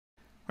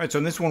All right, so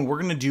in this one, we're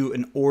going to do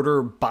an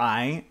order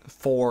by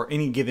for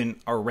any given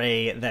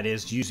array that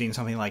is using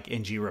something like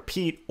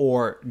ngRepeat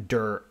or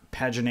dir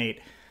paginate.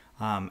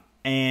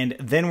 And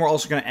then we're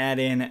also going to add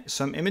in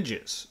some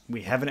images.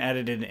 We haven't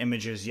added in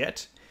images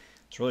yet.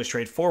 It's really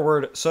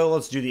straightforward. So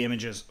let's do the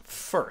images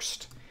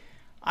first.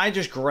 I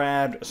just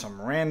grabbed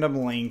some random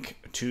link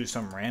to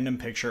some random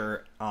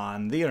picture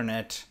on the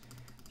internet.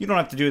 You don't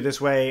have to do it this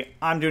way.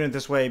 I'm doing it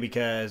this way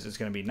because it's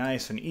going to be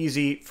nice and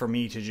easy for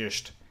me to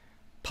just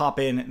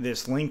pop in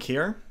this link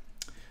here.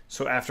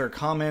 So after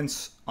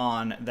comments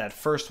on that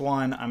first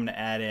one, I'm going to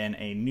add in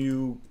a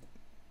new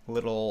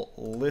little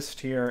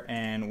list here,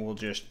 and we'll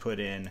just put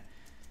in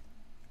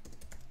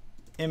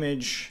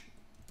image,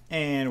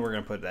 and we're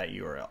going to put that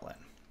URL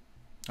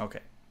in.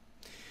 Okay.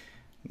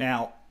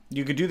 Now,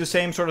 you could do the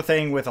same sort of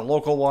thing with a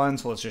local one,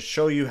 so let's just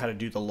show you how to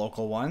do the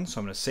local one. So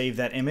I'm going to save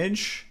that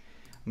image.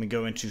 I'm going to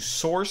go into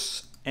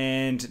source,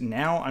 and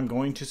now I'm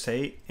going to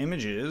say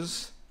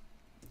images,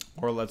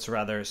 or let's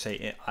rather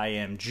say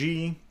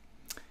img,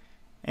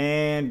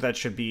 and that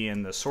should be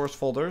in the source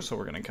folder. So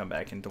we're going to come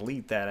back and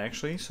delete that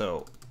actually.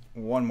 So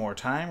one more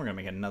time, we're going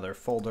to make another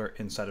folder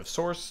inside of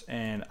source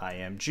and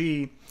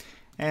img,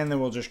 and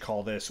then we'll just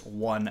call this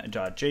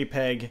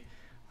 1.jpg.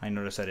 I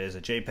notice that is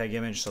a JPEG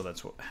image, so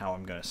that's how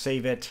I'm going to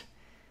save it.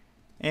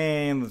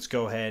 And let's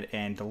go ahead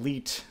and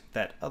delete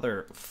that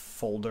other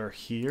folder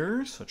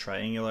here. So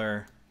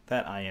triangular,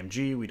 that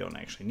img, we don't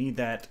actually need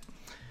that.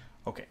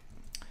 Okay.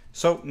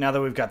 So now that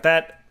we've got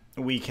that,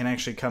 we can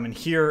actually come in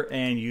here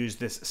and use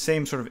this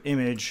same sort of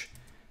image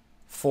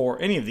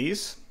for any of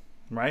these,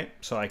 right?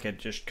 So I could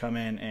just come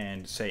in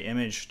and say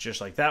image just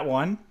like that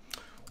one,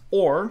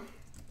 or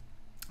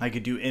I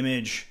could do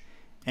image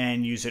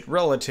and use it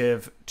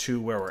relative to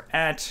where we're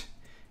at,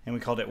 and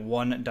we called it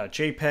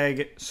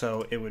 1.jpg,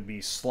 so it would be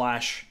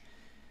slash,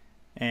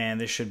 and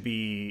this should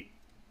be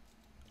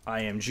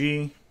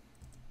img,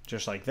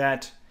 just like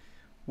that.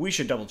 We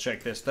should double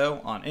check this though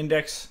on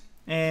index,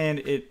 and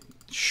it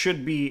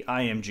should be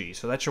img,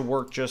 so that should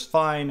work just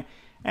fine.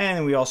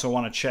 And we also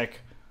want to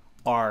check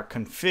our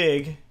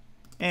config,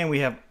 and we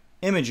have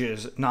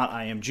images, not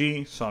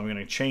img, so I'm going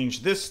to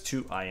change this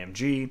to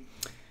img.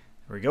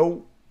 There we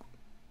go.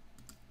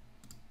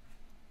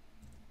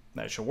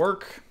 That should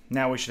work.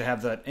 Now we should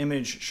have that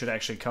image should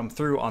actually come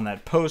through on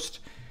that post.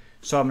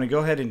 So I'm going to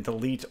go ahead and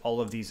delete all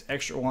of these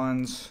extra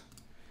ones.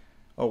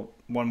 Oh,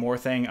 one more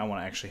thing. I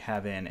want to actually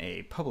have in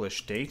a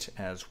publish date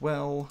as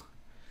well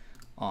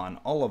on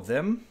all of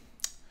them.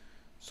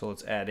 So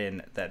let's add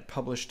in that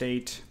publish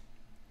date.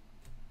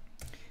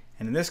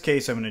 And in this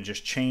case, I'm going to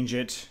just change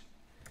it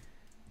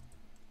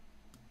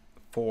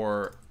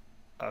for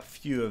a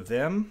few of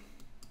them.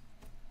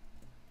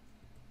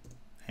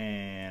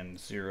 And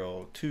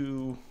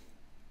 02.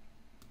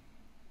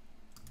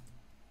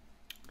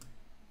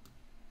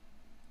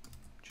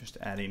 Just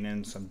adding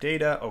in some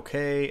data.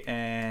 Okay,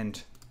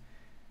 and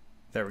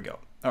there we go.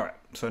 All right,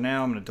 so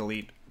now I'm going to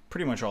delete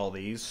pretty much all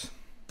these.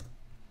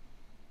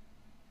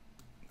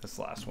 This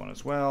last one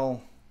as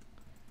well.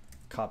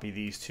 Copy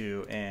these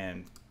two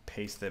and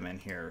paste them in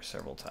here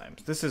several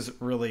times. This is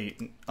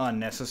really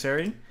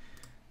unnecessary.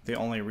 The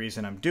only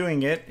reason I'm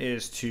doing it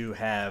is to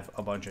have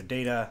a bunch of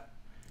data,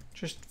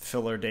 just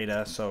filler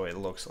data, so it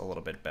looks a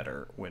little bit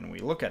better when we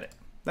look at it.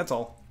 That's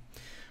all.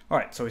 All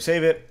right, so we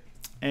save it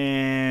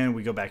and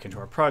we go back into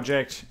our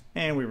project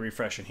and we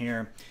refresh in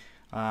here.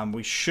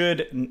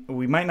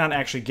 We might not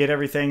actually get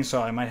everything,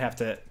 so I might have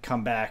to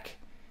come back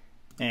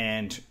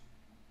and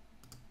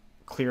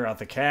clear out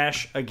the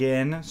cache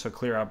again. So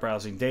clear out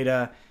browsing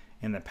data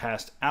in the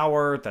past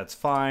hour. That's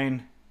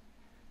fine.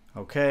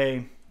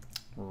 Okay,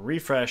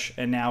 refresh,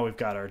 and now we've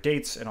got our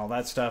dates and all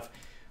that stuff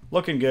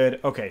looking good.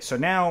 Okay, so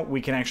now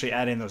we can actually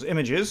add in those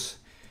images.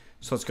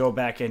 So let's go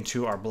back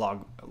into our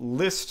blog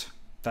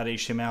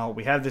list.html.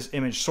 We have this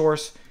image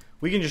source.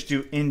 We can just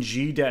do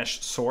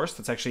ng-source.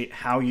 That's actually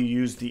how you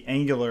use the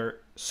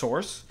Angular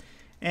source,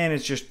 and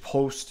it's just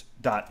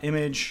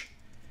post.image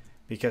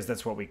because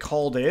that's what we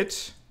called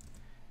it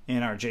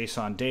in our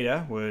JSON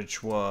data,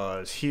 which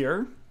was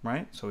here,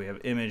 right? So we have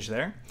image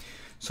there.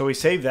 So we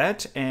save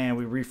that and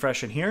we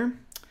refresh in here,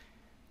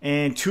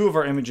 and two of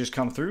our images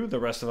come through. The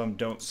rest of them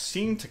don't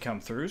seem to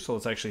come through. So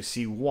let's actually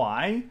see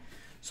why.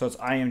 So it's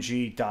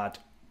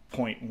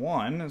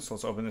img.point1. So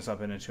let's open this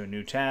up into a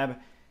new tab.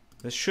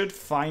 This should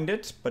find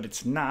it, but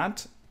it's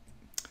not.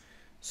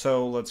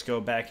 So let's go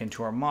back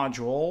into our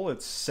module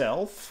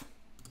itself.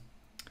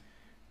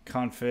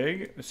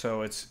 Config.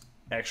 So it's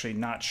actually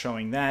not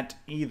showing that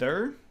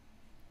either.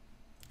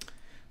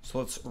 So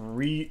let's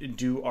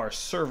redo our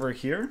server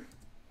here.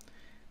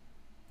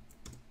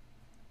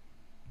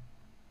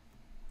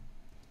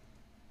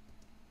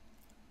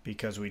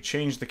 Because we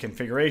changed the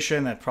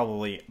configuration, that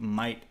probably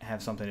might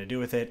have something to do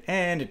with it,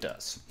 and it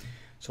does.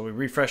 So we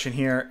refresh in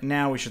here.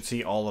 Now we should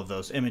see all of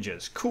those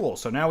images. Cool.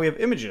 So now we have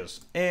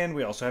images, and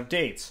we also have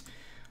dates.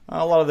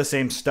 A lot of the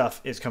same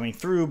stuff is coming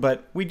through,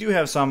 but we do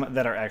have some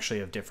that are actually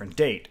of different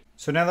date.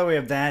 So now that we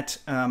have that,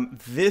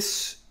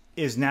 this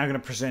is now going to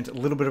present a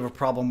little bit of a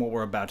problem what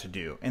we're about to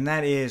do, and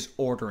that is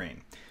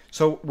ordering.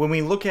 So when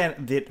we look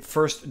at the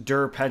first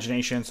dir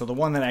pagination, so the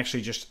one that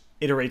actually just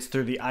iterates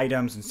through the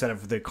items instead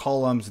of the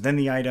columns, then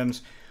the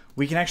items,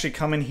 we can actually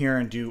come in here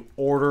and do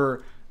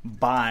order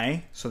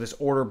by, so this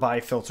order by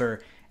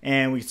filter,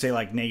 and we can say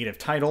like negative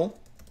title.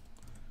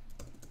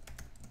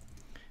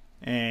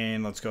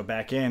 And let's go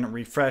back in,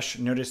 refresh.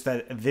 Notice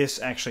that this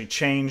actually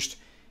changed.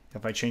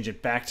 If I change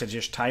it back to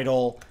just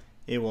title,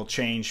 it will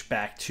change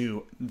back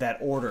to that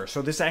order.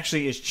 So this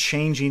actually is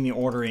changing the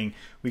ordering.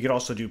 We could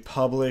also do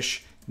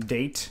publish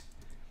date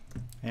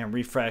and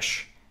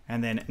refresh,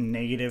 and then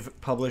negative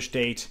publish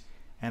date,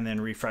 and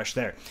then refresh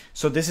there.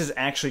 So this is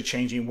actually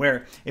changing,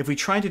 where if we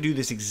try to do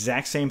this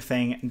exact same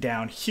thing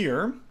down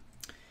here,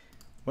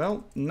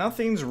 well,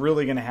 nothing's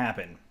really going to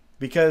happen,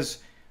 because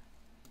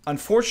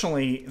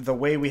unfortunately the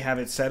way we have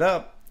it set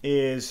up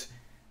is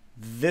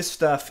this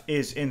stuff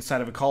is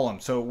inside of a column.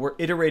 So we're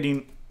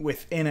iterating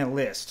within a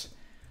list.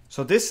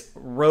 So this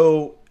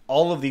row,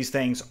 all of these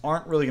things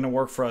aren't really going to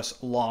work for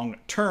us long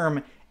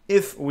term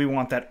if we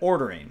want that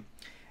ordering.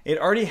 It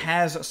already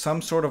has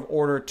some sort of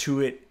order to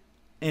it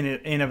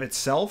in of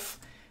itself,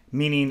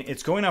 meaning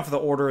it's going off of the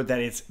order that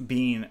it's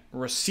being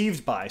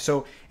received by.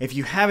 So if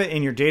you have it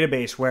in your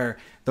database where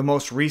the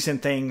most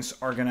recent things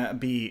are going to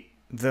be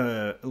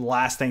the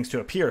last things to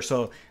appear,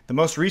 so the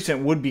most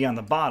recent would be on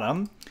the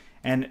bottom,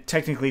 and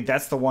technically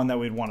that's the one that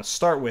we'd want to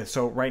start with.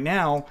 So right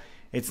now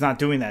it's not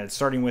doing that. It's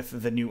starting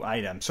with the new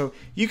item. So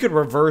you could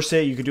reverse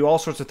it. You could do all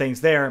sorts of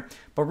things there,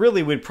 but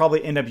really we'd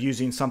probably end up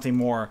using something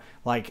more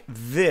like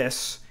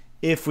this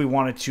if we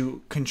wanted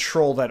to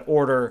control that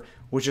order,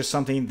 which is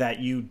something that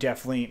you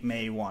definitely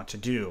may want to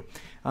do.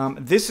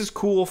 This is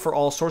cool for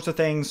all sorts of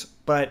things,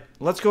 but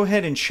let's go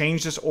ahead and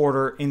change this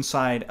order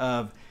inside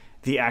of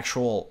the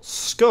actual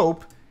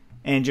scope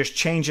and just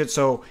change it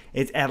so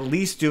it's at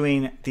least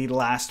doing the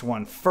last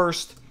one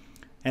first.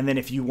 And then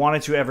if you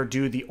wanted to ever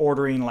do the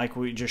ordering like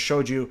we just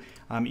showed you,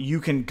 you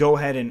can go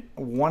ahead and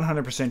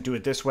 100% do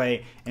it this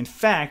way. In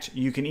fact,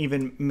 you can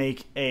even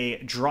make a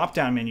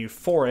drop-down menu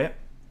for it.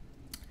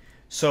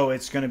 So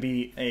it's going to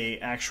be a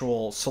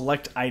actual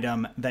select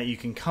item that you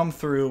can come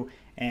through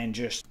and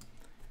just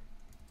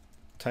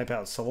type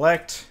out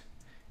select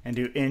and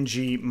do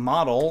ng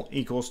model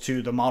equals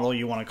to the model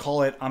you want to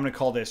call it. I'm going to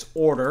call this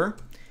order.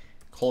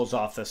 Close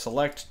off the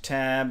select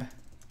tab.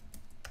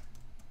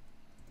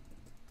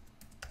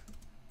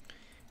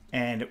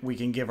 And we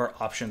can give our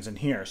options in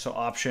here. So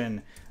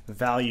option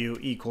value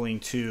equaling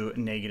to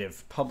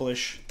negative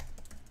publish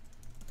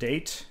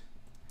date.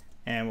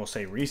 And we'll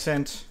say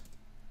recent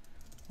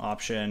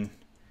option.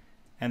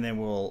 And then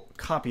we'll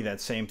copy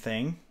that same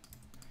thing,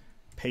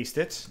 paste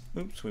it.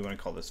 Oops, we want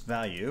to call this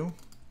value.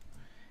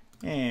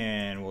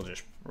 And we'll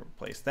just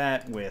replace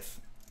that with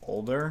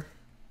older.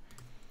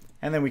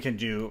 And then we can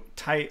do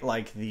tight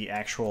like the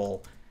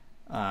actual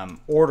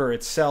order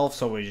itself.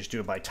 So we just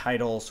do it by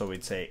title. So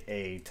we'd say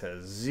A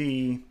to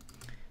Z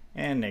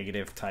and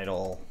negative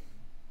title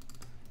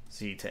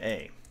Z to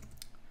A.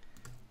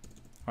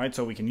 All right,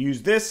 so we can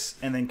use this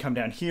and then come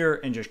down here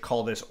and just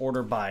call this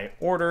order by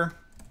order.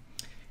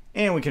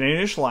 And we can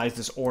initialize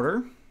this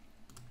order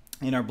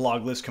in our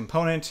blog list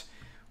component.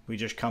 We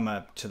just come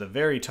up to the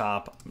very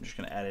top. I'm just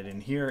going to add it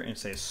in here and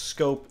say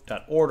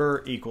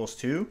scope.order equals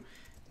to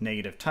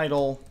negative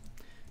title.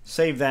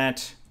 Save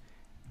that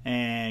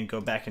and go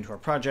back into our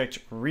project,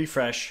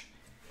 refresh.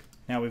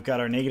 Now we've got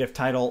our negative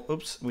title.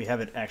 Oops, we have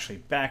it actually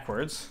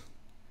backwards.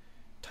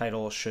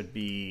 Title should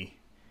be,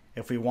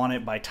 if we want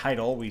it by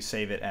title, we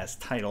save it as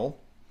title.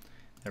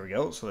 There we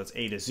go. So that's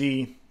A to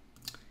Z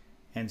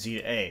and Z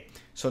to A.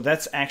 So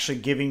that's actually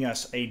giving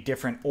us a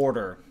different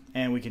order,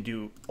 and we can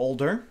do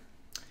older.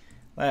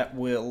 That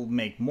will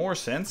make more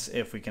sense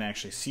if we can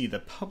actually see the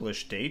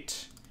publish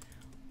date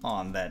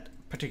on that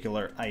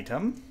particular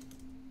item.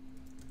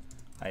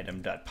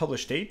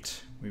 Item.publish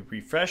date. We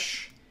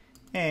refresh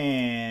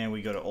and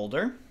we go to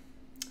older.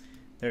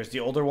 There's the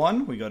older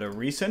one. We go to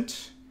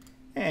recent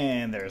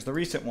and there's the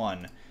recent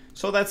one.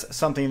 So that's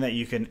something that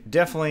you can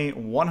definitely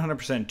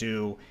 100%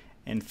 do.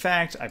 In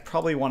fact, I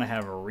probably want to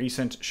have a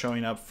recent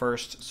showing up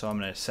first, so I'm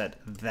going to set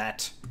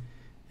that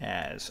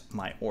as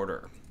my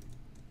order.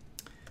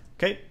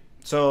 Okay,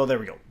 so there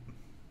we go.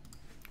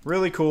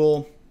 Really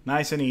cool,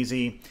 nice and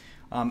easy.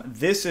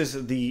 This is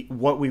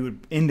what we would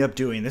end up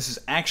doing. This is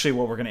actually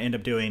what we're going to end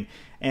up doing,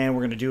 and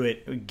we're going to do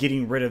it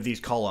getting rid of these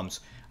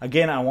columns.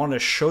 Again, I wanted to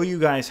show you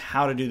guys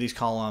how to do these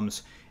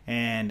columns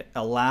and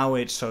allow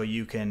it so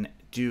you can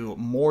do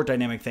more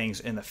dynamic things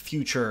in the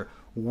future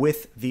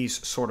with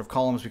these sort of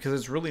columns, because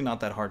it's really not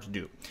that hard to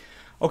do.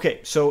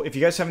 Okay, so if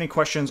you guys have any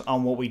questions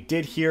on what we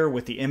did here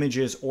with the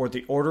images or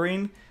the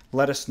ordering,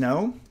 let us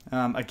know.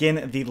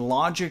 Again, the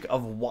logic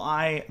of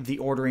why the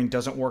ordering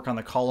doesn't work on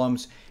the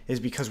columns is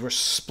because we're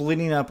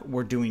splitting up,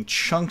 we're doing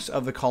chunks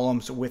of the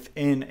columns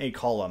within a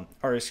column,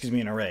 or excuse me,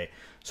 an array.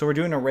 So we're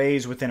doing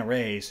arrays within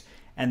arrays,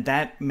 and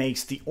that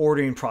makes the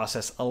ordering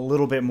process a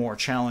little bit more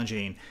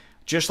challenging,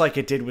 just like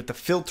it did with the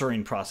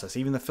filtering process.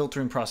 Even the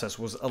filtering process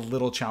was a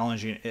little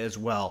challenging as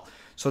well.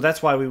 So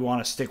that's why we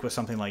want to stick with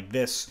something like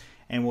this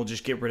and we'll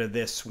just get rid of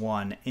this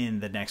one in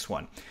the next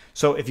one.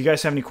 So if you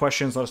guys have any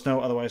questions, let us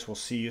know. Otherwise, we'll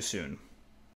see you soon.